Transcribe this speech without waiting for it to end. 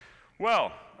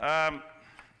Well, I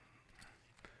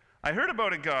heard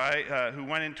about a guy who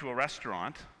went into a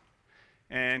restaurant,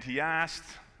 and he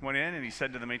went in and he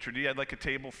said to the maitre d', "I'd like a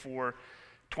table for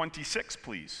 26,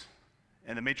 please."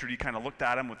 And the maitre d' kind of looked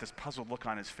at him with this puzzled look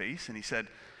on his face, and he said,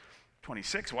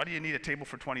 26? Why do you need a table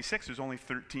for 26? There's only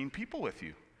 13 people with you.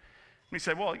 And he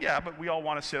said, well, yeah, but we all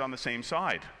want to sit on the same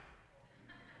side.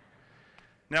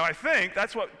 Now, I think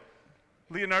that's what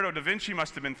Leonardo da Vinci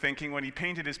must have been thinking when he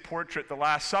painted his portrait, The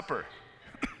Last Supper.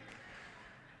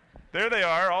 There they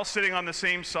are, all sitting on the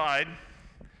same side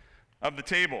of the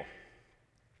table.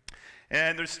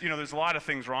 And there's a lot of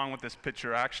things wrong with this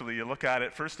picture, actually. You look at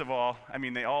it, first of all,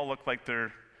 they all look like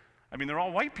they're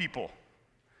all white people.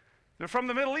 They're from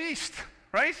the Middle East,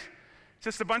 right? It's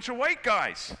just a bunch of white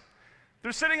guys.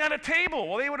 They're sitting at a table.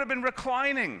 Well, they would have been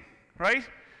reclining, right?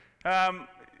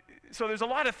 So there's a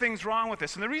lot of things wrong with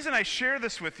this. And the reason I share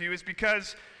this with you is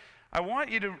because I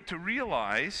want you to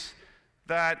realize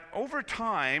that over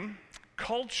time,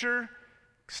 culture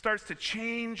starts to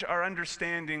change our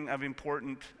understanding of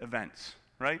important events,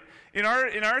 right? In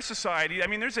our society,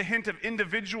 there's a hint of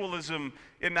individualism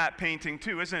in that painting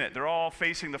too, isn't it? They're all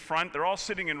facing the front. They're all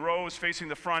sitting in rows facing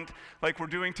the front like we're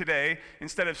doing today,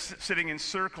 instead of sitting in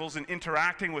circles and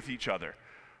interacting with each other.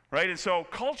 Right? And so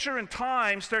culture and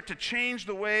time start to change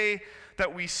the way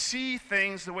that we see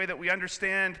things, the way that we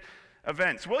understand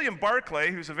events. William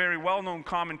Barclay, who's a very well-known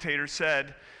commentator,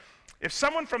 said, if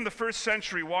someone from the first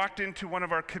century walked into one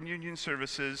of our communion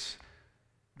services,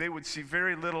 they would see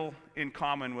very little in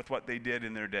common with what they did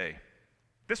in their day.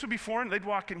 This would be foreign. They'd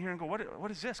walk in here and go,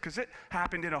 what is this? Because it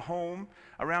happened in a home,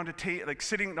 around a table, like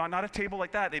sitting, not a table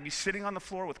like that. They'd be sitting on the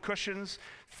floor with cushions,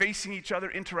 facing each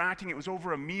other, interacting. It was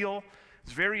over a meal.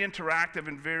 It's very interactive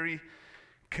and very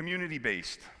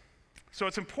community-based. So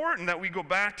it's important that we go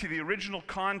back to the original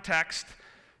context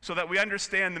so that we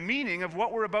understand the meaning of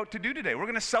what we're about to do today. We're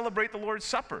going to celebrate the Lord's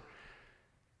Supper.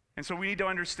 And so we need to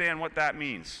understand what that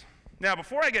means. Now,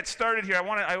 before I get started here, I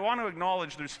want to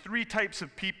acknowledge there's three types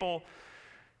of people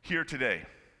here today.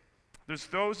 There's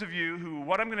those of you who,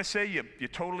 what I'm going to say, you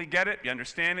totally get it, you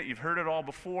understand it, you've heard it all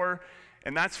before,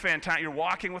 and that's fantastic. You're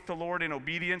walking with the Lord in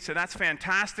obedience, and that's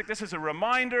fantastic. This is a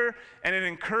reminder and an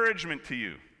encouragement to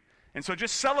you. And so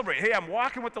just celebrate. Hey, I'm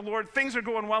walking with the Lord. Things are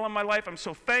going well in my life. I'm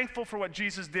so thankful for what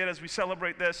Jesus did as we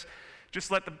celebrate this.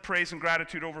 Just let the praise and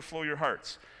gratitude overflow your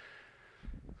hearts.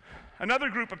 Another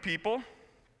group of people,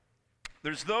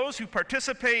 there's those who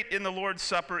participate in the Lord's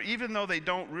Supper even though they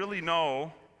don't really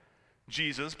know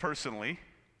Jesus personally,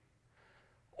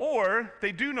 or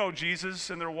they do know Jesus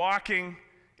and they're walking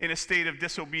in a state of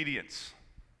disobedience,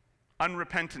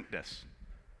 unrepentantness.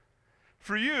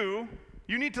 For you,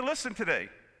 you need to listen today.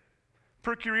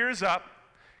 Perk your ears up,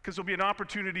 because there'll be an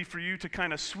opportunity for you to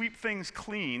kind of sweep things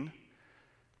clean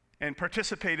and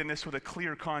participate in this with a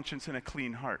clear conscience and a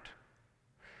clean heart.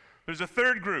 There's a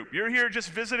third group. You're here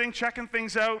just visiting, checking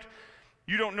things out.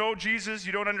 You don't know Jesus.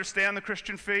 You don't understand the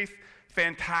Christian faith.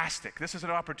 Fantastic. This is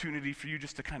an opportunity for you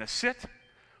just to kind of sit,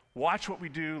 watch what we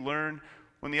do, learn.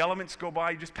 When the elements go by,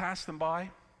 you just pass them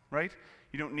by, right?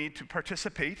 You don't need to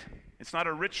participate. It's not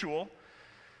a ritual.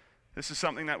 This is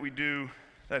something that we do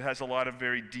that has a lot of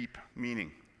very deep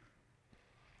meaning.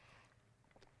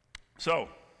 So,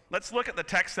 let's look at the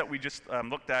text that we just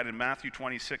looked at in Matthew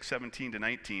 26, 17 to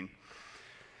 19.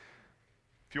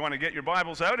 If you want to get your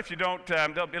Bibles out, if you don't,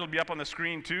 it'll be up on the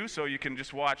screen too, so you can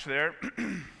just watch there.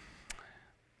 I'm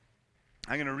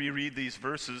going to reread these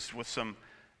verses with some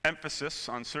emphasis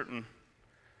on certain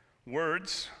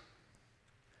words.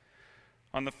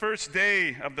 On the first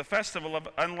day of the festival of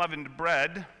unleavened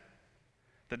bread,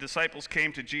 the disciples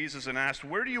came to Jesus and asked,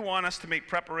 "Where do you want us to make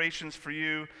preparations for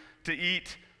you to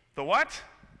eat the what?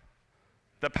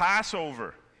 The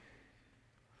Passover."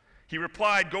 He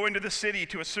replied, "Go into the city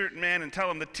to a certain man and tell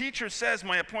him, the teacher says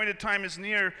my appointed time is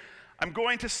near. I'm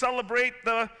going to celebrate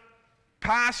the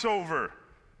Passover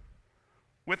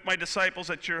with my disciples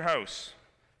at your house."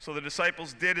 So the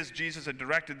disciples did as Jesus had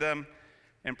directed them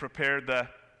and prepared the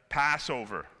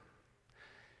Passover.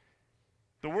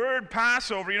 The word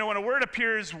Passover, when a word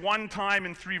appears one time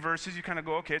in 3 verses, you kind of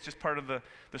go, okay, it's just part of the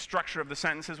structure of the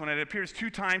sentences. When it appears 2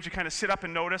 times, you kind of sit up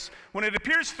and notice. When it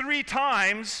appears 3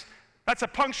 times, that's a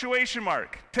punctuation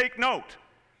mark. Take note.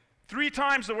 3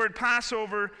 times the word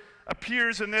Passover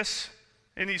appears in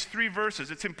these 3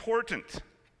 verses. It's important.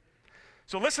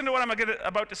 So listen to what I'm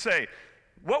about to say.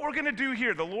 What we're going to do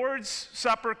here, the Lord's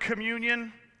Supper,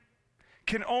 communion,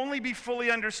 can only be fully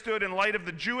understood in light of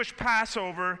the Jewish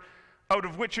Passover out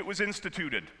of which it was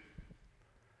instituted.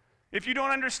 If you don't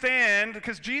understand,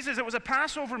 because Jesus, it was a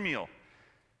Passover meal.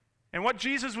 And what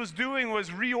Jesus was doing was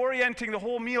reorienting the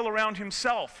whole meal around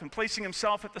himself and placing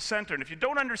himself at the center. And if you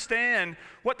don't understand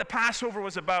what the Passover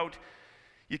was about,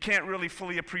 you can't really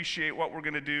fully appreciate what we're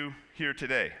going to do here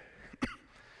today.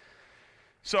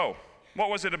 So, what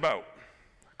was it about?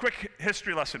 Quick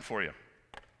history lesson for you.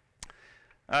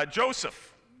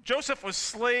 Joseph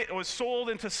was sold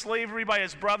into slavery by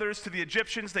his brothers to the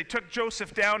Egyptians. They took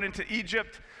Joseph down into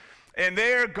Egypt. And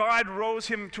there, God rose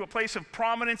him to a place of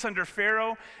prominence under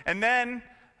Pharaoh. And then,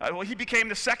 he became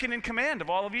the second in command of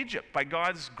all of Egypt by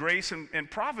God's grace and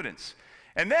providence.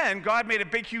 And then, God made a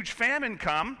big, huge famine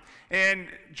come. And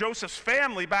Joseph's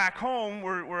family back home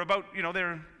were about,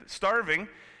 they're starving.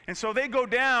 And so they go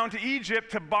down to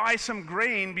Egypt to buy some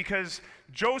grain because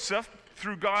Joseph,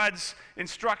 through God's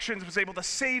instructions, was able to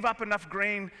save up enough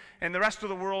grain. And the rest of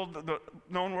the world, the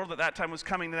known world at that time, was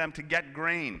coming to them to get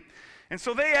grain. And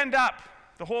so they end up,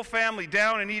 the whole family,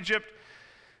 down in Egypt,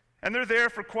 and they're there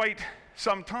for quite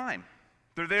some time.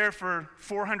 They're there for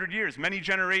 400 years, many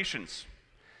generations.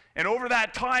 And over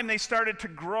that time, they started to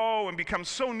grow and become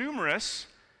so numerous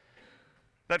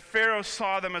that Pharaoh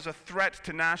saw them as a threat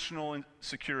to national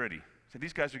security. So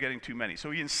these guys are getting too many.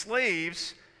 So he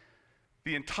enslaves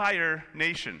the entire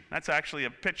nation. That's actually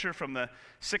a picture from the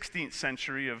 16th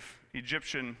century of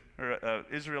Egyptian or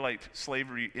Israelite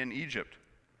slavery in Egypt.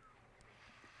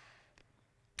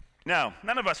 Now,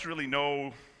 none of us really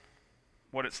know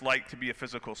what it's like to be a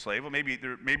physical slave. Well, maybe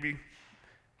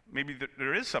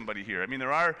there is somebody here. I mean,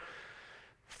 there are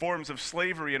forms of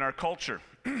slavery in our culture.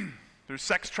 There's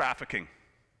sex trafficking.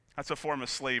 That's a form of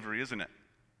slavery, isn't it?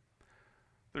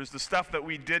 There's the stuff that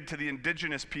we did to the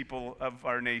indigenous people of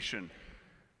our nation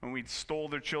when we stole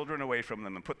their children away from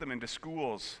them and put them into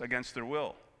schools against their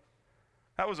will.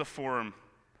 That was a form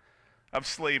of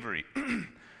slavery.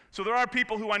 So there are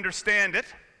people who understand it,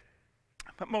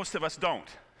 but most of us don't.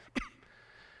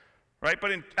 Right?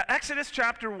 But in Exodus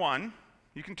chapter 1,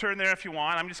 you can turn there if you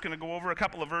want. I'm just going to go over a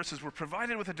couple of verses. We're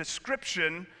provided with a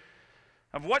description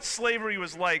of what slavery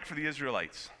was like for the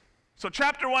Israelites. So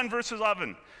chapter 1, verse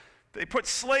 11. They put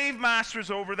slave masters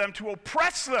over them to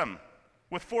oppress them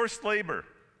with forced labor.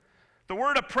 The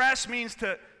word oppress means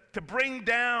to bring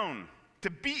down, to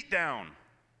beat down.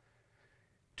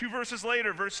 2 verses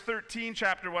later, verse 13,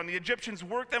 chapter 1, the Egyptians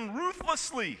worked them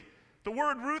ruthlessly. The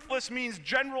word ruthless means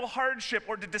general hardship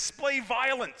or to display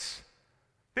violence.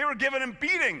 They were giving them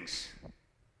beatings,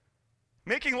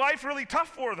 making life really tough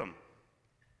for them.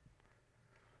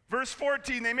 Verse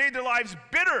 14, they made their lives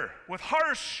bitter with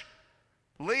harsh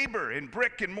labor in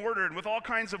brick and mortar and with all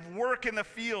kinds of work in the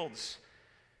fields.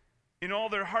 In all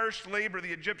their harsh labor,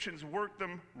 the Egyptians worked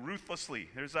them ruthlessly.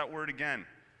 There's that word again.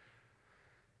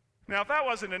 Now, if that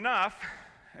wasn't enough,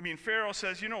 I mean, Pharaoh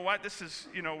says, you know what, this is,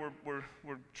 we're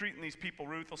treating these people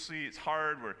ruthlessly. It's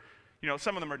hard.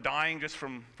 Some of them are dying just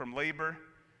from labor.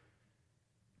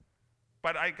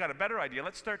 But I got a better idea.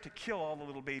 Let's start to kill all the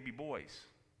little baby boys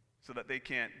so that they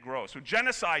can't grow. So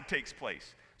genocide takes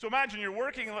place. So imagine you're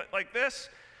working like this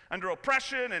under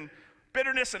oppression and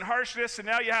bitterness and harshness, and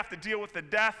now you have to deal with the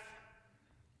death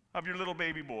of your little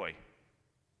baby boy.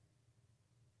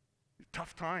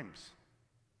 Tough times.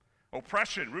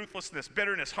 Oppression, ruthlessness,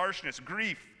 bitterness, harshness,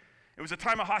 grief. It was a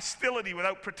time of hostility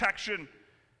without protection,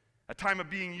 a time of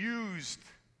being used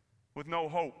with no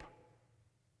hope.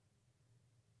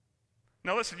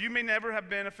 Now listen, you may never have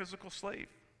been a physical slave.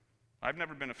 I've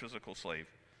never been a physical slave.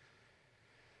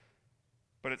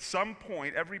 But at some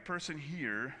point, every person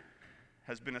here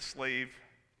has been a slave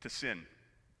to sin.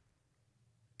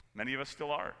 Many of us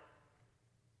still are.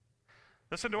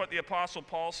 Listen to what the Apostle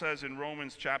Paul says in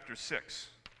Romans chapter 6.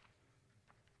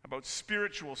 About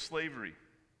spiritual slavery.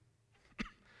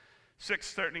 6,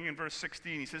 starting in verse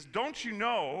 16, he says, "Don't you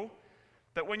know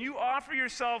that when you offer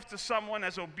yourselves to someone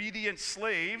as obedient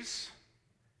slaves,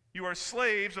 you are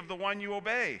slaves of the one you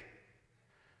obey?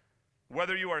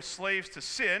 Whether you are slaves to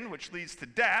sin, which leads to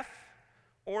death,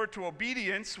 or to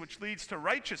obedience, which leads to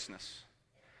righteousness.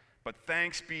 But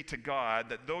thanks be to God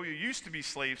that though you used to be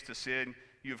slaves to sin,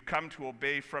 you have come to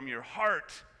obey from your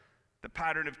heart the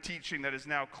pattern of teaching that has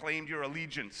now claimed your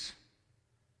allegiance.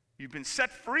 You've been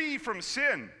set free from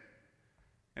sin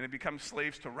and have become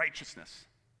slaves to righteousness."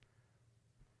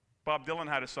 Bob Dylan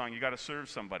had a song, "You got to serve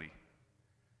somebody."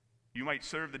 You might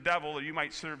serve the devil or you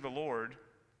might serve the Lord,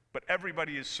 but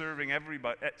everybody is serving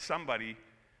somebody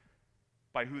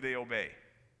by who they obey.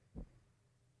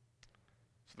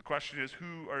 So the question is,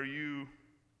 who are you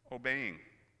obeying?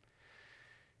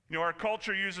 Our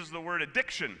culture uses the word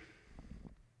addiction.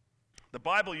 The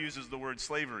Bible uses the word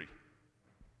slavery.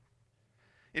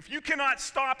 If you cannot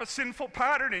stop a sinful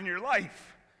pattern in your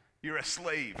life, you're a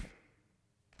slave.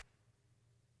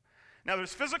 Now,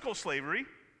 there's physical slavery,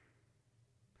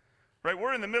 right?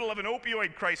 We're in the middle of an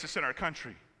opioid crisis in our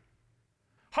country.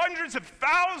 Hundreds of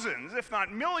thousands, if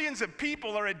not millions of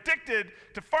people are addicted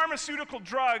to pharmaceutical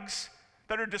drugs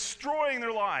that are destroying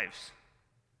their lives.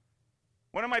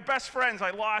 One of my best friends,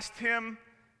 I lost him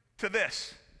to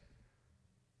this.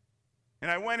 And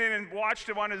I went in and watched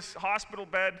him on his hospital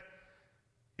bed.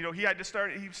 You know, he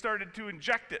started to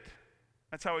inject it.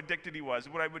 That's how addicted he was.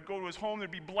 When I would go to his home, there'd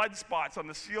be blood spots on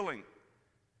the ceiling.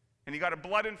 And he got a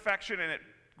blood infection, and it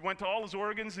went to all his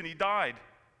organs, and he died.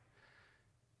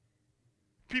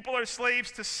 People are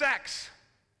slaves to sex.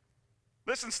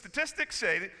 Listen, statistics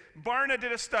say that Barna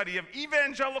did a study of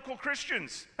evangelical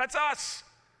Christians. That's us.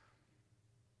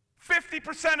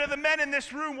 50% of the men in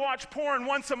this room watch porn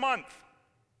once a month.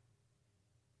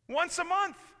 Once a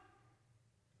month.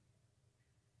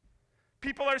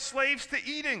 People are slaves to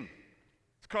eating.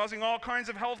 It's causing all kinds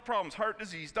of health problems, heart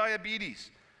disease,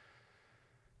 diabetes.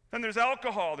 Then there's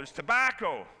alcohol, there's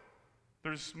tobacco,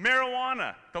 there's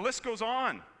marijuana. The list goes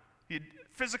on.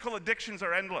 Physical addictions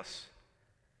are endless.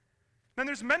 Then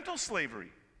there's mental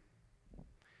slavery.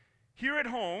 Here at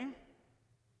home,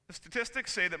 the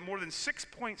statistics say that more than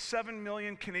 6.7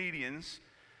 million Canadians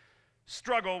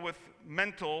struggle with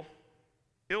mental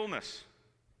illness,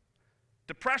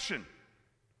 depression,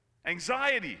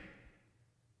 anxiety.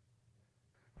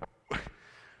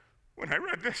 When I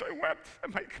read this, I wept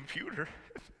at my computer.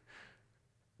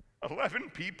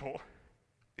 11 people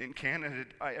in Canada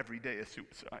die every day of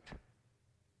suicide.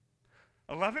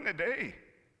 11 a day.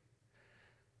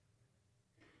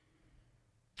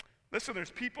 Listen,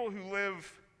 there's people who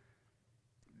live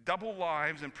double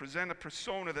lives and present a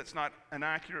persona that's not an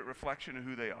accurate reflection of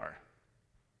who they are.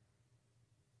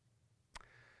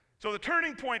 So the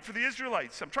turning point for the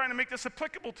Israelites, I'm trying to make this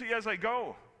applicable to you as I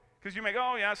go, because you may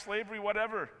go, oh yeah, slavery,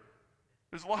 whatever.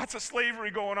 There's lots of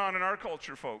slavery going on in our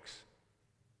culture, folks.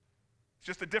 It's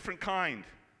just a different kind.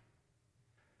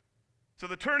 So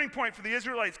the turning point for the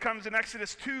Israelites comes in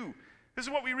Exodus 2. This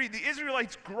is what we read. The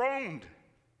Israelites groaned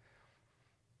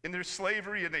in their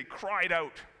slavery and they cried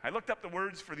out. I looked up the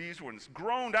words for these ones.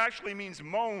 Groaned actually means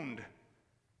moaned.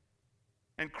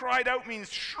 And cried out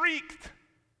means shrieked.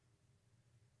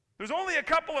 There's only a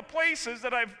couple of places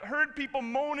that I've heard people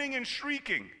moaning and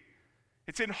shrieking.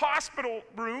 It's in hospital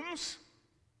rooms,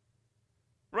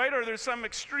 right? Or there's some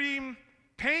extreme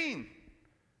pain.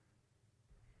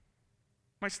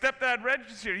 My stepdad, Reg,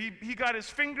 is here. He got his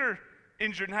finger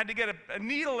injured and had to get a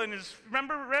needle in his,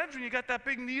 remember, Reg, when you got that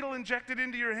big needle injected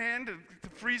into your hand to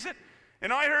freeze it?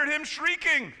 And I heard him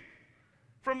shrieking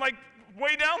from like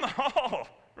way down the hall,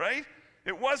 right?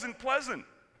 It wasn't pleasant.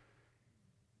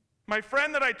 My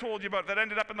friend that I told you about that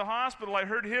ended up in the hospital, I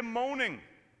heard him moaning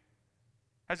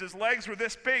as his legs were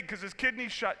this big because his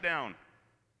kidneys shut down.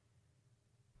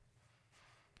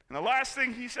 And the last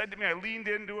thing he said to me, I leaned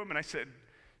into him and I said,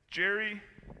 Jerry,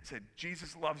 I said,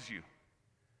 Jesus loves you.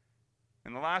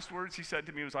 And the last words he said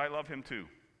to me was, I love him too.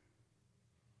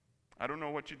 I don't know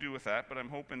what you do with that, but I'm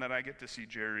hoping that I get to see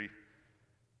Jerry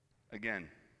again.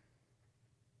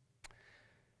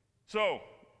 So,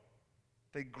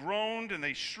 they groaned and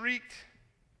they shrieked.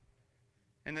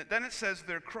 And then it says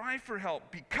their cry for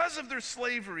help, because of their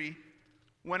slavery,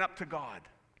 went up to God.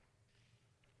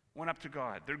 Went up to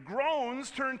God. Their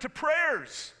groans turned to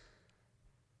prayers.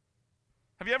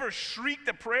 Have you ever shrieked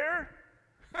a prayer?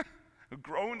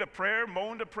 Groaned a prayer,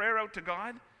 moaned a prayer out to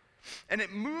God? And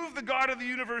it moved the God of the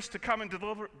universe to come and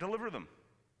deliver them.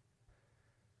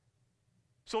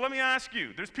 So let me ask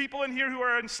you, there's people in here who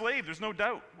are enslaved, there's no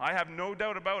doubt. I have no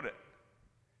doubt about it.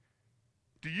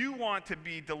 Do you want to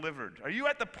be delivered? Are you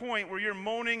at the point where you're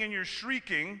moaning and you're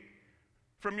shrieking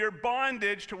from your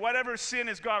bondage to whatever sin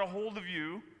has got a hold of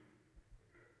you,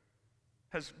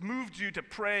 has moved you to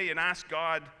pray and ask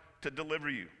God to deliver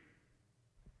you?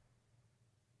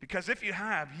 Because if you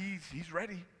have, he's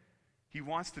ready. He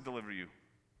wants to deliver you.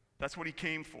 That's what he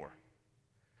came for.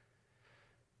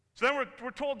 So then we're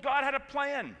told God had a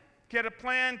plan. He had a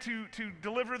plan to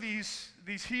deliver these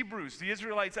Hebrews, the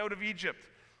Israelites, out of Egypt.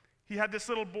 He had this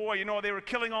little boy, you know, they were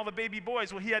killing all the baby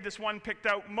boys. Well, he had this one picked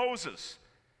out, Moses.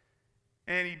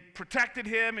 And he protected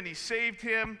him and he saved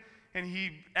him. And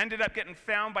he ended up getting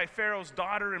found by Pharaoh's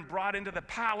daughter and brought into the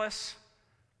palace.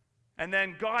 And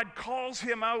then God calls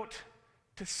him out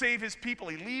to save his people.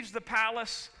 He leaves the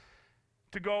palace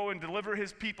to go and deliver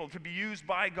his people, to be used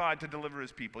by God to deliver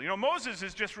his people. You know, Moses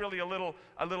is just really a little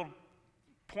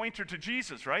pointer to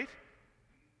Jesus, right?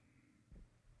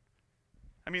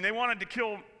 I mean, they wanted to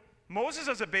kill Moses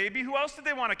as a baby. Who else did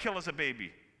they want to kill as a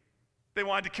baby? They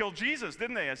wanted to kill Jesus,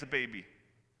 didn't they, as a baby?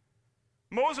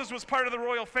 Moses was part of the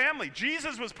royal family.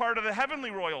 Jesus was part of the heavenly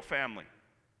royal family.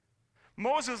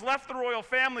 Moses left the royal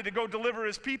family to go deliver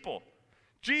his people.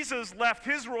 Jesus left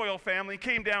his royal family,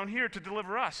 came down here to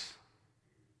deliver us.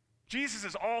 Jesus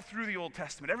is all through the Old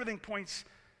Testament. Everything points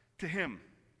to him.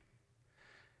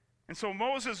 And so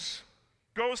Moses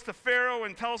goes to Pharaoh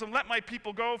and tells him, "Let my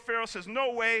people go." Pharaoh says,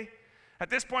 "No way." At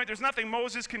this point, there's nothing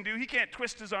Moses can do. He can't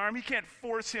twist his arm. He can't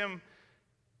force him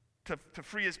to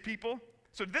free his people.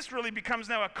 So this really becomes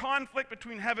now a conflict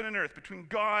between heaven and earth, between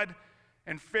God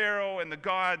and Pharaoh and the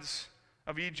gods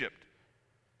of Egypt.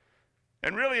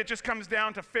 And really it just comes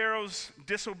down to Pharaoh's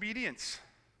disobedience,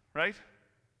 right?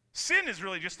 Sin is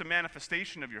really just a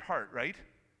manifestation of your heart, right?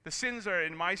 The sins are,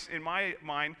 in my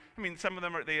mind, I mean, some of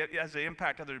them as they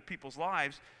impact other people's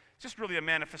lives, it's just really a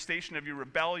manifestation of your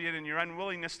rebellion and your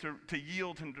unwillingness to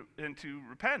yield and to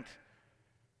repent.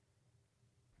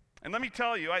 And let me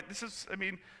tell you,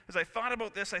 as I thought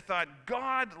about this, I thought,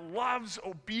 God loves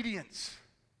obedience,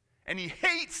 and he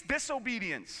hates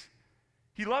disobedience.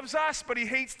 He loves us, but he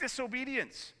hates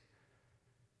disobedience.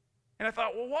 And I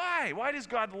thought, well, why? Why does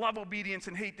God love obedience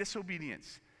and hate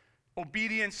disobedience?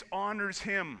 Obedience honors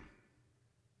him.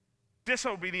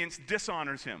 Disobedience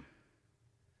dishonors him.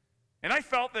 And I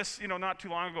felt this, not too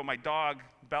long ago. My dog,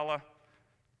 Belle,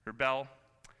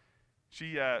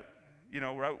 she,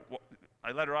 we're out,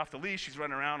 I let her off the leash. She's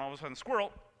running around, all of a sudden,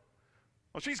 squirrel.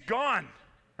 Well, she's gone,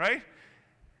 right?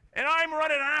 And I'm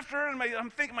running after her, and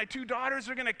I'm thinking my two daughters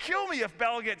are going to kill me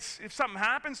if something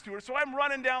happens to her. So I'm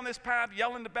running down this path,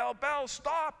 yelling to Belle, "Belle,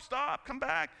 stop, come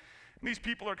back." And these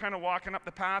people are kind of walking up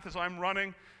the path as I'm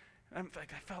running. And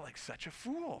I felt like such a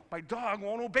fool. My dog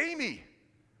won't obey me,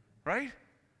 right?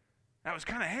 And I was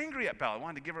kind of angry at Belle. I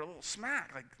wanted to give her a little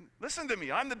smack, like, "Listen to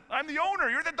me. I'm the owner.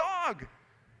 You're the dog."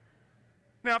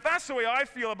 Now, if that's the way I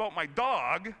feel about my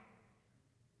dog,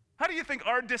 how do you think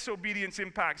our disobedience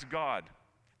impacts God?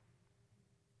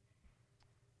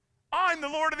 I'm the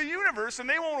Lord of the universe, and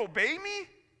they won't obey me?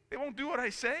 They won't do what I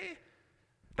say?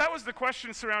 That was the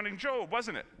question surrounding Job,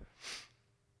 wasn't it?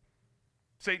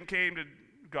 Satan came to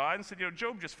God and said,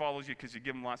 Job just follows you because you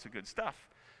give him lots of good stuff.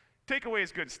 Take away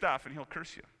his good stuff, and he'll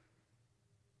curse you.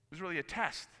 It was really a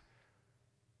test.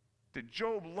 Did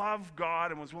Job love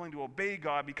God and was willing to obey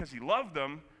God because he loved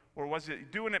him, or was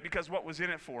it doing it because what was in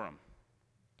it for him?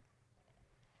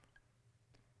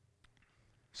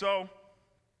 So,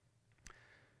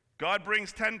 God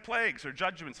brings 10 plagues or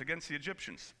judgments against the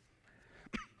Egyptians.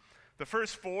 The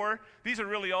first 4, these are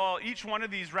really each one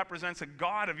of these represents a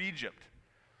god of Egypt.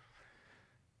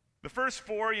 The first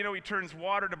 4, he turns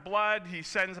water to blood, he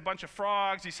sends a bunch of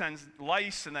frogs, he sends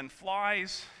lice and then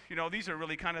flies. These are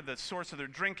really kind of the source of their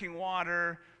drinking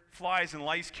water. Flies and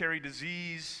lice carry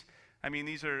disease.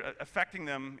 These are affecting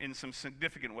them in some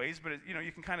significant ways, but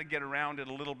you can kind of get around it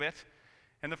a little bit.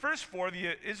 And the first 4,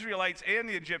 the Israelites and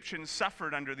the Egyptians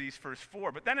suffered under these first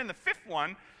 4. But then in the 5th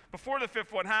one, before the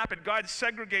 5th one happened, God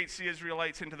segregates the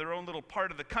Israelites into their own little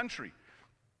part of the country.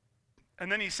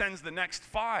 And then he sends the next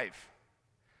 5.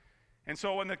 And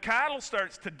so when the cattle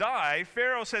starts to die,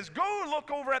 Pharaoh says, "Go look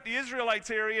over at the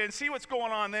Israelites area and see what's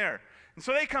going on there." And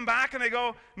so they come back and they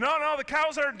go, no, the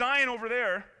cows aren't dying over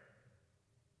there.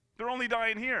 They're only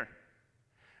dying here.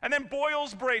 And then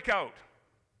boils break out.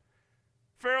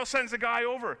 Pharaoh sends a guy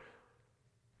over.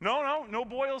 No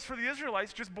boils for the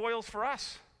Israelites, just boils for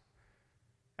us.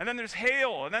 And then there's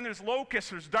hail, and then there's locusts,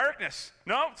 there's darkness.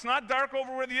 No, it's not dark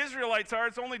over where the Israelites are,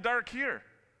 it's only dark here.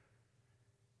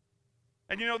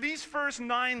 And these first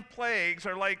 9 plagues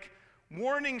are like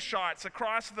warning shots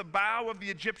across the bow of the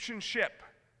Egyptian ship.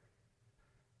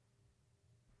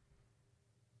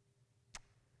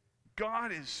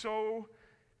 God is so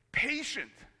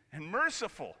patient and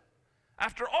merciful.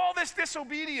 After all this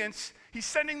disobedience, he's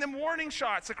sending them warning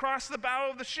shots across the bow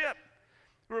of the ship.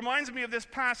 It reminds me of this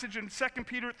passage in 2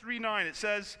 Peter 3:9. It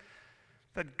says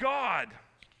that God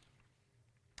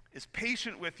is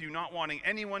patient with you, not wanting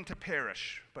anyone to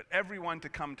perish, but everyone to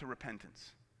come to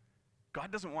repentance.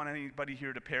 God doesn't want anybody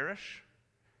here to perish.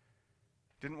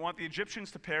 Didn't want the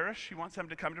Egyptians to perish. He wants them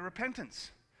to come to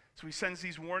repentance. So he sends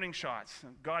these warning shots.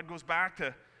 And God goes back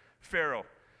to Pharaoh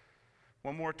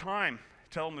one more time.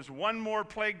 Tell him there's one more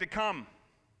plague to come.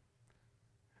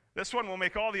 This one will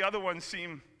make all the other ones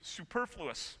seem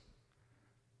superfluous.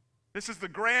 This is the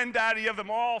granddaddy of them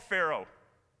all, Pharaoh.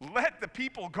 Let the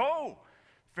people go.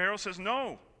 Pharaoh says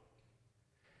no.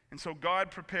 And so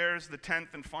God prepares the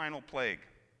 10th and final plague.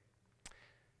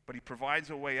 But he provides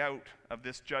a way out of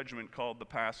this judgment called the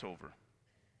Passover.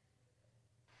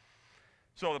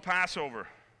 So the Passover.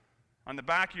 On the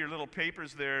back of your little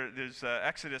papers there's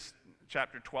Exodus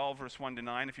chapter 12, verse 1 to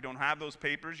 9. If you don't have those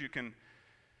papers, you can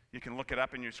You can look it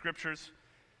up in your scriptures.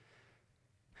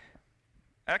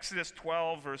 Exodus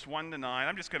 12, verse 1 to 9.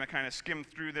 I'm just going to kind of skim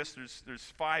through this.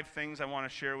 There's 5 things I want to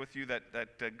share with you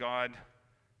that God,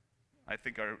 I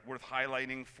think, are worth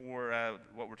highlighting for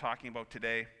what we're talking about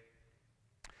today.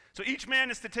 So each man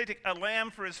is to take a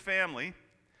lamb for his family,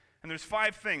 and there's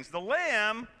 5 things. The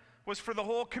lamb was for the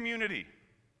whole community.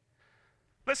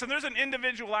 Listen, there's an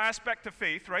individual aspect to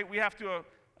faith, right? We have to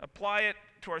apply it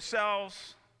to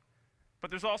ourselves, but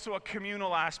there's also a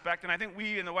communal aspect, and I think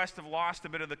we in the West have lost a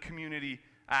bit of the community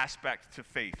aspect to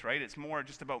faith, right? It's more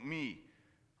just about me.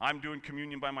 I'm doing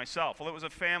communion by myself. Well, it was a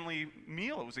family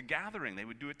meal. It was a gathering. They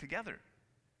would do it together.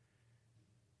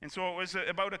 And so it was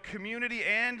about a community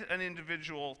and an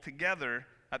individual together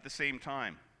at the same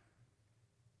time.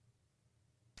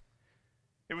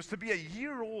 It was to be a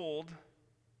year-old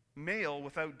male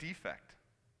without defect.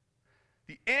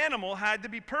 The animal had to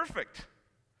be perfect.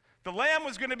 The lamb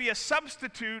was going to be a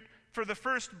substitute for the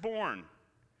firstborn.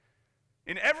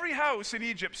 In every house in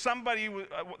Egypt,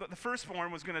 the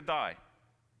firstborn was going to die.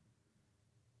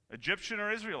 Egyptian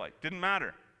or Israelite, didn't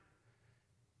matter.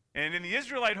 And in the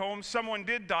Israelite home, someone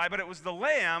did die, but it was the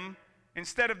lamb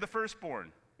instead of the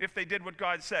firstborn, if they did what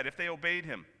God said, if they obeyed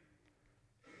him.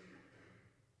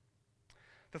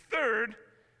 The third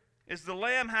is the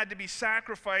lamb had to be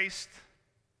sacrificed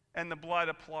and the blood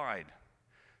applied.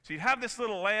 So you'd have this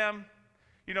little lamb.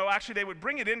 Actually they would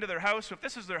bring it into their house. So if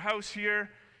this is their house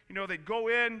here, they'd go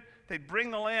in, they'd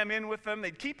bring the lamb in with them,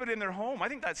 they'd keep it in their home. I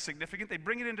think that's significant. They'd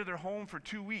bring it into their home for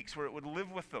 2 weeks where it would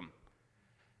live with them.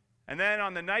 And then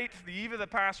on the eve of the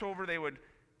Passover, they would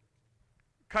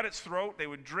cut its throat, they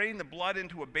would drain the blood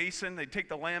into a basin, they'd take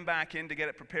the lamb back in to get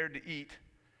it prepared to eat,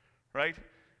 right?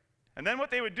 And then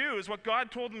what they would do is what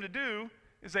God told them to do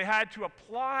is they had to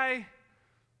apply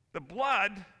the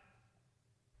blood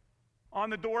on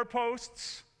the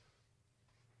doorposts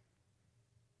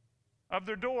of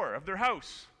their door, of their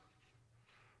house.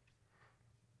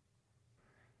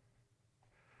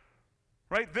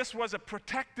 Right? This was a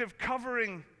protective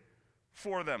covering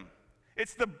for them.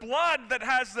 It's the blood that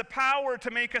has the power to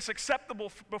make us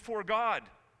acceptable before God.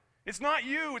 It's not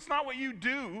you. It's not what you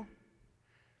do.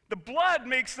 The blood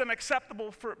makes them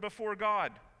acceptable before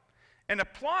God. And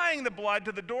applying the blood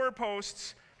to the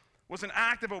doorposts was an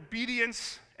act of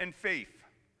obedience and faith.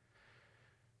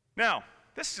 Now,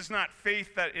 this is not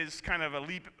faith that is kind of a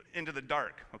leap into the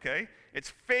dark, okay? It's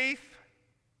faith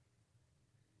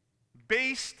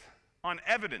based on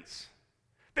evidence.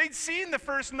 They'd seen the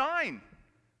first 9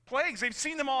 plagues. They've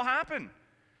seen them all happen.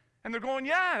 And they're going,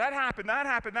 yeah, that happened, that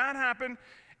happened, that happened.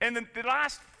 And the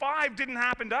last 5 didn't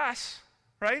happen to us,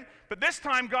 right? But this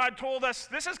time God told us,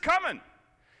 this is coming.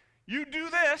 You do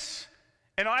this,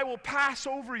 and I will pass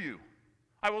over you.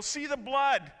 I will see the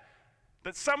blood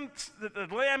that the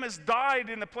lamb has died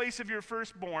in the place of your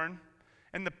firstborn,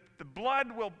 and the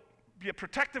blood will be a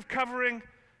protective covering,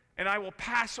 and I will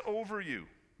pass over you.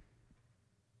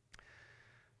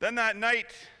 Then that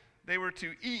night, they were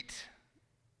to eat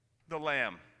the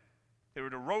lamb. They were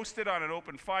to roast it on an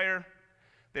open fire.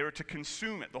 They were to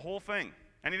consume it, the whole thing.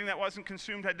 Anything that wasn't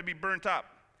consumed had to be burnt up.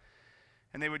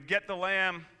 And they would get the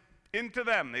lamb into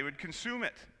them. They would consume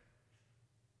it.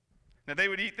 Now, they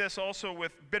would eat this also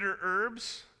with bitter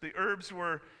herbs. The herbs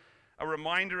were a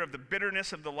reminder of the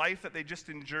bitterness of the life that they just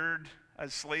endured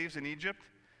as slaves in Egypt.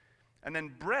 And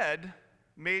then bread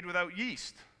made without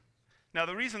yeast. Now,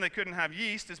 the reason they couldn't have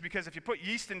yeast is because if you put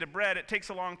yeast into bread, it takes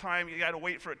a long time. You got to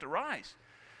wait for it to rise.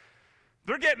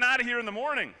 They're getting out of here in the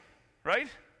morning, right?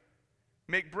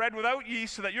 Make bread without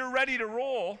yeast so that you're ready to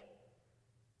roll.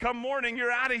 Come morning,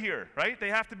 you're out of here, right? They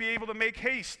have to be able to make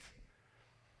haste.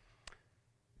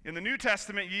 In the New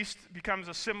Testament, yeast becomes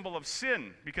a symbol of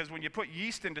sin because when you put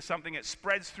yeast into something, it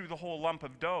spreads through the whole lump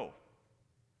of dough,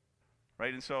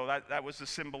 right? And so that was the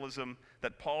symbolism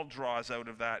that Paul draws out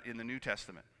of that in the New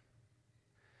Testament.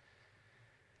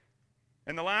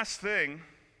 And the last thing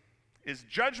is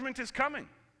judgment is coming,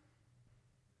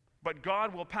 but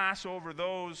God will pass over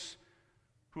those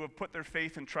who have put their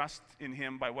faith and trust in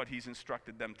him by what he's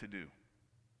instructed them to do.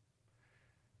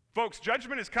 Folks,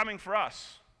 judgment is coming for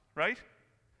us, right?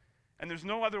 And there's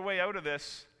no other way out of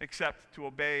this except to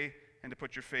obey and to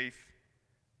put your faith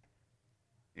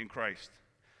in Christ.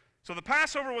 So the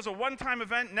Passover was a one-time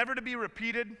event, never to be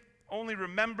repeated, only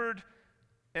remembered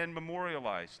and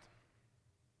memorialized.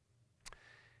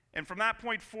 And from that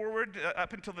point forward,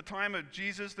 up until the time of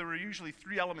Jesus, there were usually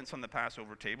 3 elements on the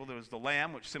Passover table. There was the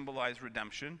lamb, which symbolized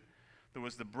redemption. There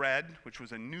was the bread, which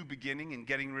was a new beginning in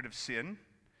getting rid of sin.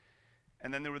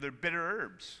 And then there were the bitter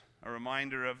herbs, a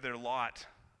reminder of their lot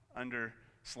under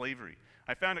slavery.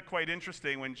 I found it quite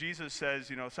interesting when Jesus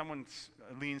says, someone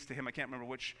leans to him. I can't remember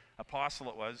which apostle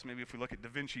it was. Maybe if we look at Da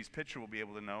Vinci's picture, we'll be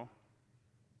able to know.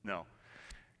 No.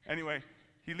 Anyway,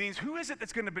 he leans, who is it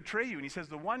that's going to betray you? And he says,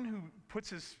 the one who puts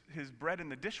his bread in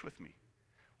the dish with me.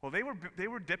 Well, they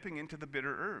were dipping into the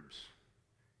bitter herbs.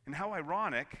 And how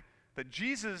ironic that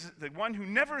Jesus, the one who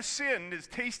never sinned, is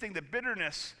tasting the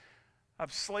bitterness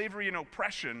of slavery and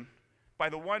oppression by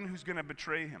the one who's going to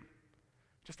betray him.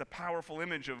 Just a powerful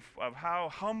image of how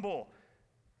humble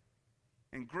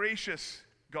and gracious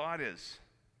God is.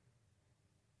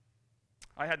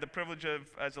 I had the privilege of,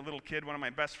 as a little kid, one of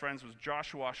my best friends was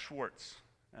Joshua Schwartz.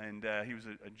 And he was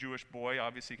a Jewish boy,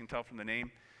 obviously you can tell from the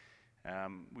name.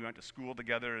 We went to school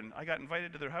together, and I got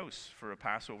invited to their house for a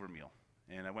Passover meal.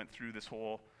 And I went through this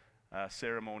whole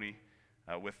ceremony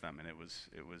with them. And it was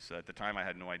at the time I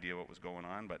had no idea what was going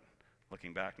on, but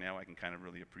looking back now, I can kind of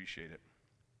really appreciate it.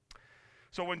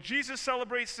 So when Jesus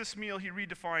celebrates this meal, he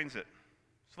redefines it.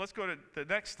 So let's go to the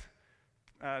next,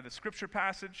 the scripture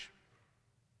passage.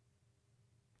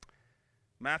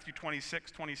 Matthew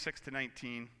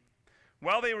 26:26-19.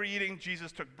 While they were eating,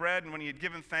 Jesus took bread, and when he had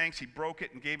given thanks, he broke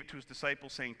it and gave it to his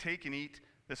disciples, saying, "Take and eat,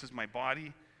 this is my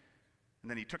body." And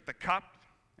then he took the cup,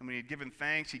 and when he had given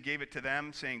thanks, he gave it to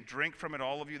them, saying, "Drink from it,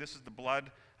 all of you. This is the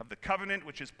blood of the covenant,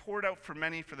 which is poured out for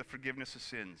many for the forgiveness of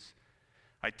sins.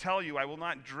 I tell you, I will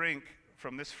not drink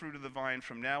from this fruit of the vine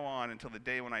from now on until the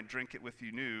day when I drink it with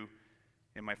you new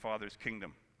in my Father's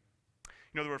kingdom."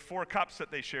 There were 4 cups that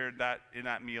they shared in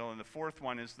that meal, and the 4th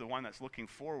one is the one that's looking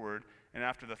forward. And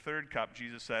after the 3rd cup,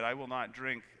 Jesus said, "I will not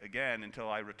drink again until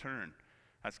I return."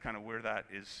 That's kind of where that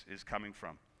is coming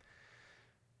from.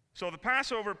 So the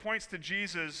Passover points to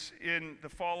Jesus in the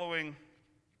following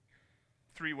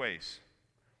 3 ways.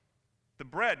 The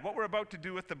bread, what we're about to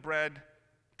do with the bread,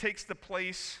 takes the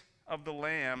place of the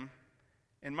lamb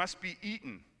and must be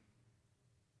eaten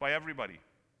by everybody.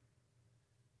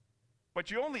 But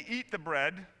you only eat the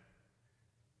bread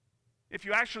if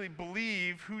you actually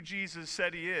believe who Jesus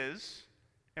said he is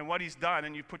and what he's done,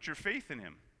 and you put your faith in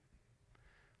him.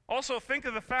 Also, think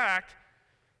of the fact,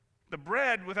 the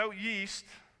bread without yeast,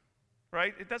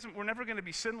 right? We're never going to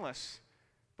be sinless.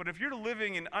 But if you're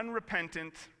living in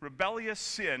unrepentant, rebellious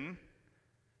sin,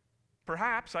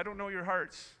 perhaps, I don't know your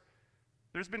hearts,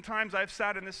 there's been times I've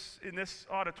sat in this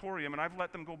auditorium and I've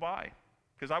let them go by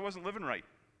because I wasn't living right.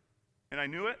 And I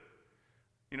knew it.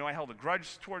 I held a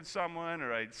grudge towards someone,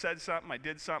 or I said something, I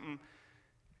did something,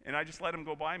 and I just let them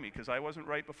go by me because I wasn't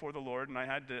right before the Lord, and I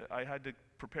had to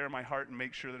prepare my heart and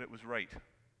make sure that it was right.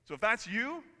 So if that's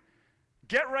you,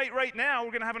 get right now.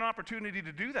 We're going to have an opportunity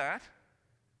to do that,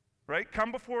 right?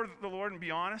 Come before the Lord and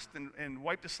be honest and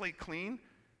wipe the slate clean.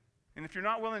 And if you're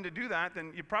not willing to do that,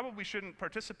 then you probably shouldn't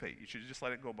participate. You should just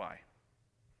let it go by.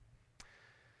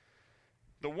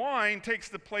 The wine takes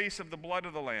the place of the blood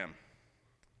of the Lamb.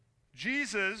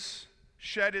 Jesus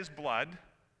shed his blood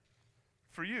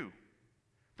for you.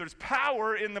 There's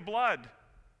power in the blood.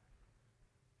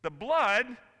 The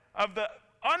blood of the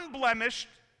unblemished,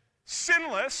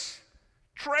 sinless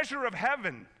treasure of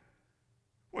heaven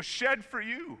was shed for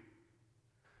you.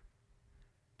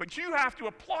 But you have to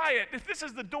apply it. If this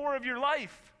is the door of your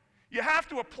life, you have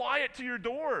to apply it to your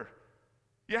door.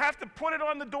 You have to put it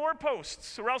on the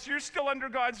doorposts, or else you're still under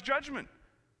God's judgment.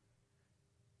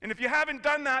 And if you haven't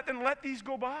done that, then let these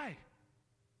go by.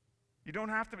 You don't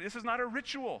have to. This is not a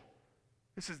ritual.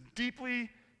 This is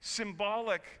deeply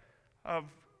symbolic of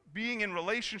being in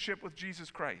relationship with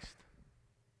Jesus Christ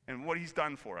and what he's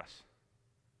done for us.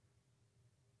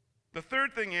 The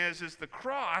third thing is the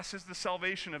cross is the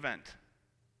salvation event.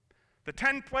 The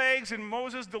 10 plagues and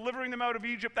Moses delivering them out of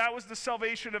Egypt, that was the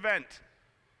salvation event.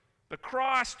 The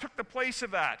cross took the place of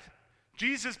that.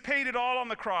 Jesus paid it all on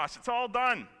the cross. It's all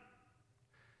done.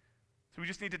 So we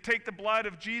just need to take the blood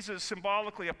of Jesus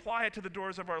symbolically, apply it to the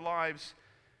doors of our lives,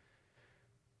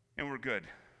 and we're good.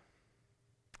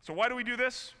 So why do we do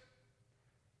this?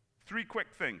 3 quick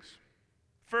things.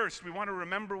 First, we want to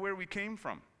remember where we came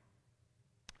from.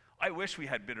 I wish we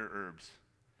had bitter herbs.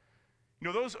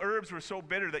 Those herbs were so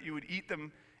bitter that you would eat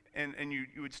them and you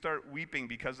would start weeping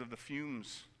because of the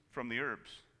fumes from the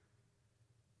herbs.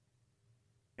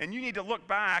 And you need to look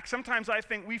back. Sometimes I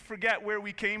think we forget where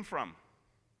we came from.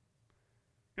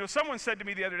 Someone said to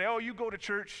me the other day, "Oh, you go to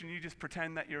church and you just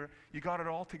pretend that you got it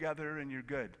all together and you're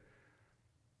good."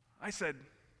 I said,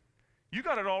 "You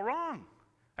got it all wrong."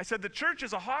 I said, "The church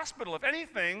is a hospital. If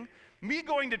anything, me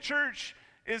going to church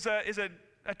is a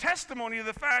testimony of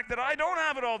the fact that I don't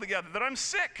have it all together, that I'm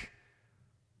sick."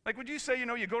 Like, would you say,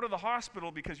 you go to the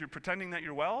hospital because you're pretending that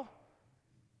you're well?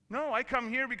 No, I come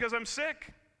here because I'm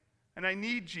sick. and I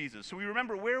need Jesus. So we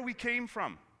remember where we came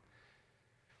from.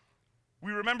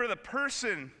 We remember the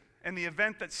person and the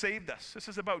event that saved us. This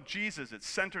is about Jesus. It's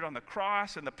centered on the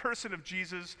cross and the person of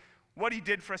Jesus, what he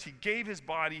did for us. He gave his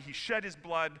body, he shed his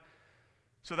blood,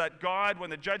 so that God, when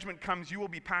the judgment comes, you will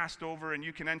be passed over and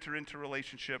you can enter into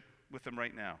relationship with him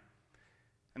right now.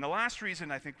 And the last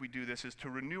reason I think we do this is to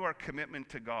renew our commitment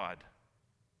to God.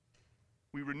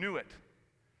 We renew it.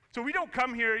 So we don't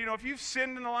come here, if you've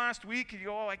sinned in the last week, and you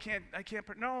go, oh, I can't.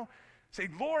 No. Say,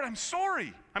 Lord, I'm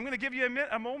sorry. I'm going to give you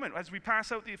a moment as we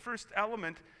pass out the first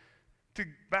element to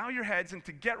bow your heads and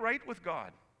to get right with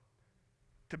God,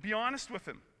 to be honest with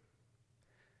him.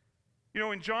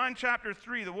 In John chapter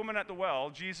 3, the woman at the well,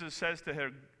 Jesus says to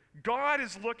her, God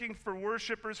is looking for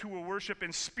worshipers who will worship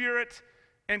in spirit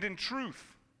and in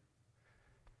truth.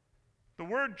 The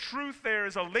word truth there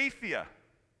is aletheia.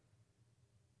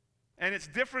 And it's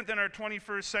different than our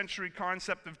 21st century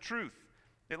concept of truth.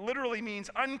 It literally means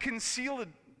concealedness.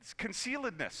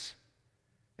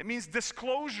 It means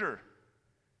disclosure.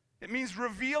 It means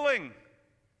revealing.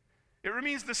 It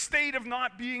means the state of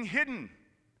not being hidden.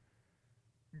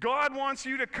 God wants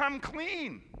you to come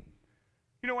clean.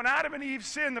 When Adam and Eve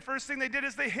sinned, the first thing they did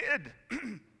is they hid.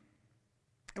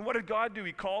 And what did God do?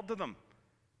 He called to them.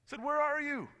 He said, where are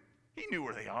you? He knew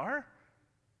where they are.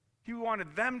 He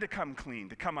wanted them to come clean,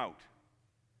 to come out.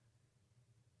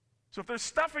 So if there's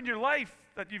stuff in your life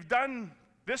that you've done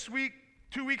this week,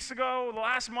 2 weeks ago, the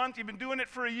last month, you've been doing it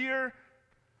for a year,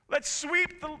 let's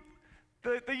sweep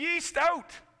the yeast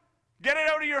out. Get it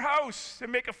out of your house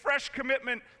and make a fresh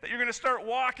commitment that you're going to start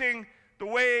walking the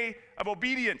way of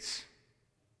obedience.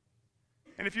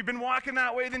 And if you've been walking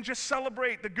that way, then just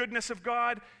celebrate the goodness of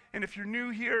God. And if you're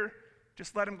new here,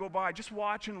 just let him go by. Just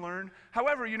watch and learn.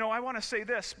 However, I want to say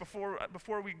this before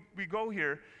we go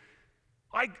here.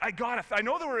 I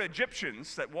know there were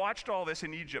Egyptians that watched all this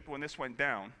in Egypt when this went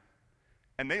down,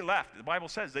 and they left. The Bible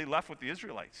says they left with the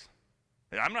Israelites.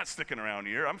 I'm not sticking around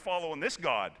here. I'm following this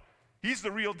God. He's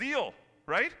the real deal,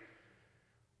 right?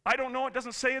 I don't know. It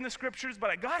doesn't say in the scriptures,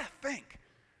 but I got to think.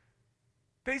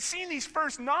 They'd seen these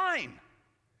first 9,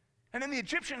 and then the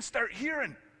Egyptians start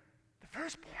hearing, the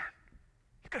firstborn,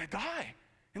 you're going to die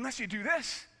unless you do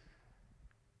this.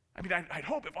 I mean, I'd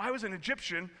hope if I was an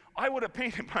Egyptian, I would have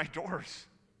painted my doors,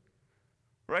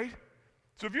 right?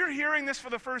 So if you're hearing this for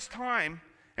the first time,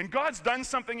 and God's done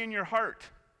something in your heart,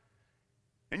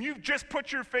 and you've just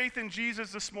put your faith in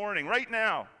Jesus this morning, right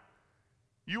now,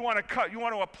 you want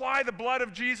to apply the blood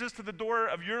of Jesus to the door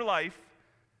of your life,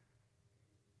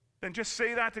 then just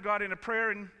say that to God in a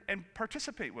prayer and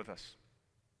participate with us.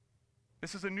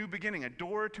 This is a new beginning, a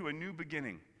door to a new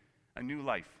beginning, a new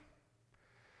life.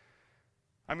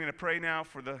 I'm going to pray now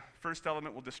for the first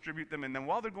element. We'll distribute them. And then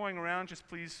while they're going around, just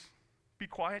please be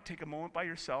quiet. Take a moment by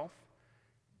yourself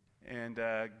and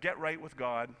get right with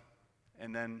God.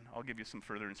 And then I'll give you some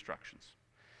further instructions.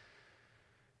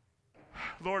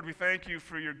 Lord, we thank you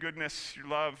for your goodness, your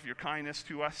love, your kindness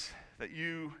to us, that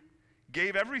you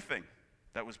gave everything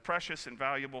that was precious and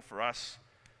valuable for us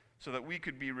so that we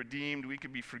could be redeemed, we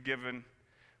could be forgiven,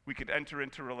 we could enter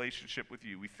into relationship with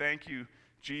you. We thank you,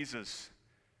 Jesus,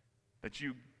 that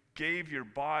you gave your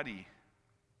body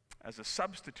as a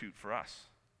substitute for us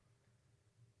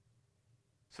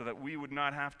so that we would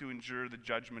not have to endure the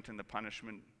judgment and the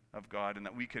punishment of God, and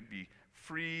that we could be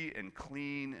free and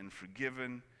clean and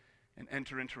forgiven and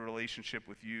enter into a relationship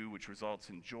with you, which results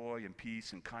in joy and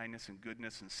peace and kindness and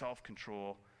goodness and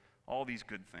self-control, all these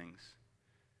good things.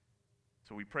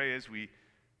 So we pray as we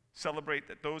celebrate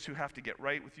that those who have to get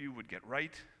right with you would get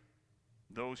right,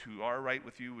 those who are right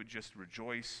with you would just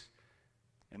rejoice,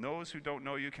 and those who don't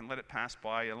know you can let it pass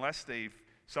by unless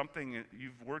something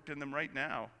you've worked in them right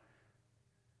now,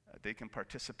 they can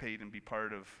participate and be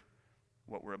part of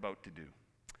what we're about to do.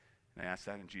 And I ask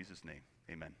that in Jesus' name.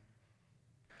 Amen.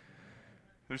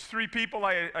 There's 3 people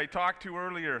I talked to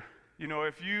earlier.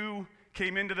 If you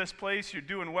came into this place, you're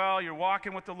doing well, you're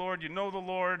walking with the Lord, you know the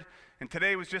Lord, and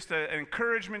today was just an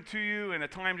encouragement to you and a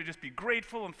time to just be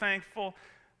grateful and thankful,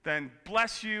 then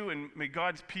bless you, and may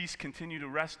God's peace continue to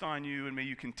rest on you, and may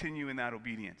you continue in that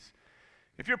obedience.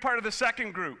 If you're part of the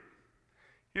second group,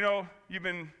 you've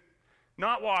been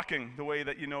not walking the way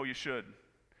that you should,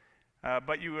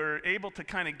 but you were able to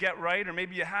kind of get right, or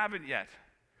maybe you haven't yet.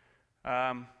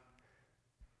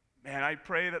 I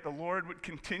pray that the Lord would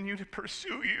continue to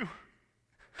pursue you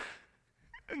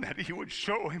and that he would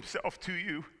show himself to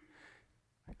you.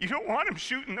 You don't want him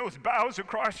shooting those bows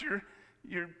across your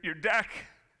deck,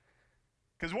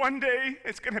 because one day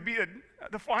it's going to be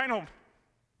the final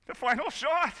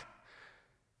shot.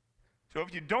 So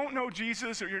if you don't know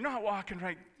Jesus or you're not walking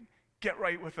right, get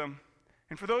right with him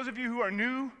And for those of you who are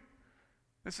new,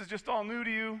 this is just all new to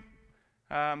you.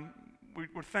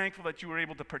 We're thankful that you were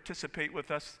able to participate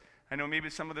with us. I know maybe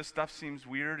some of this stuff seems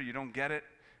weird or you don't get it,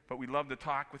 but we'd love to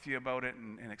talk with you about it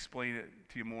and explain it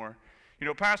to you more. You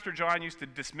know, Pastor John used to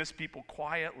dismiss people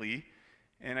quietly,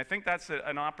 and I think that's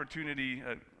an opportunity.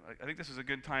 I think this is a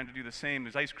good time to do the same.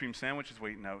 There's ice cream sandwiches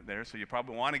waiting out there, so you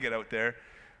probably want to get out there.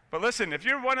 But listen, if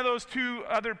you're one of those two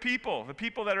other people, the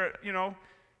people that are, you know,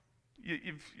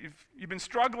 you've been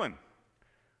struggling,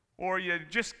 or you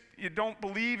don't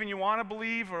believe and you want to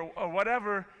believe, or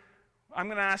whatever, I'm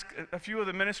going to ask a few of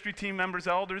the ministry team members,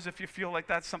 elders, if you feel like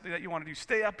that's something that you want to do,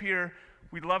 stay up here.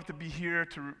 We'd love to be here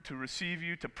to receive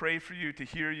you, to pray for you, to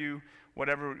hear you,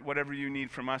 whatever you need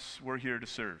from us, we're here to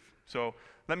serve. So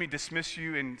let me dismiss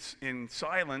you in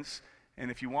silence,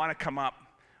 and if you want to come up,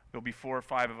 there'll be 4 or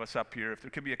 5 of us up here. If there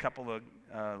could be a couple of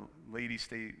ladies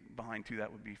stay behind too,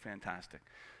 that would be fantastic.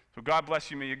 So God bless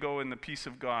you. May you go in the peace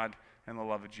of God and the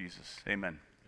love of Jesus. Amen.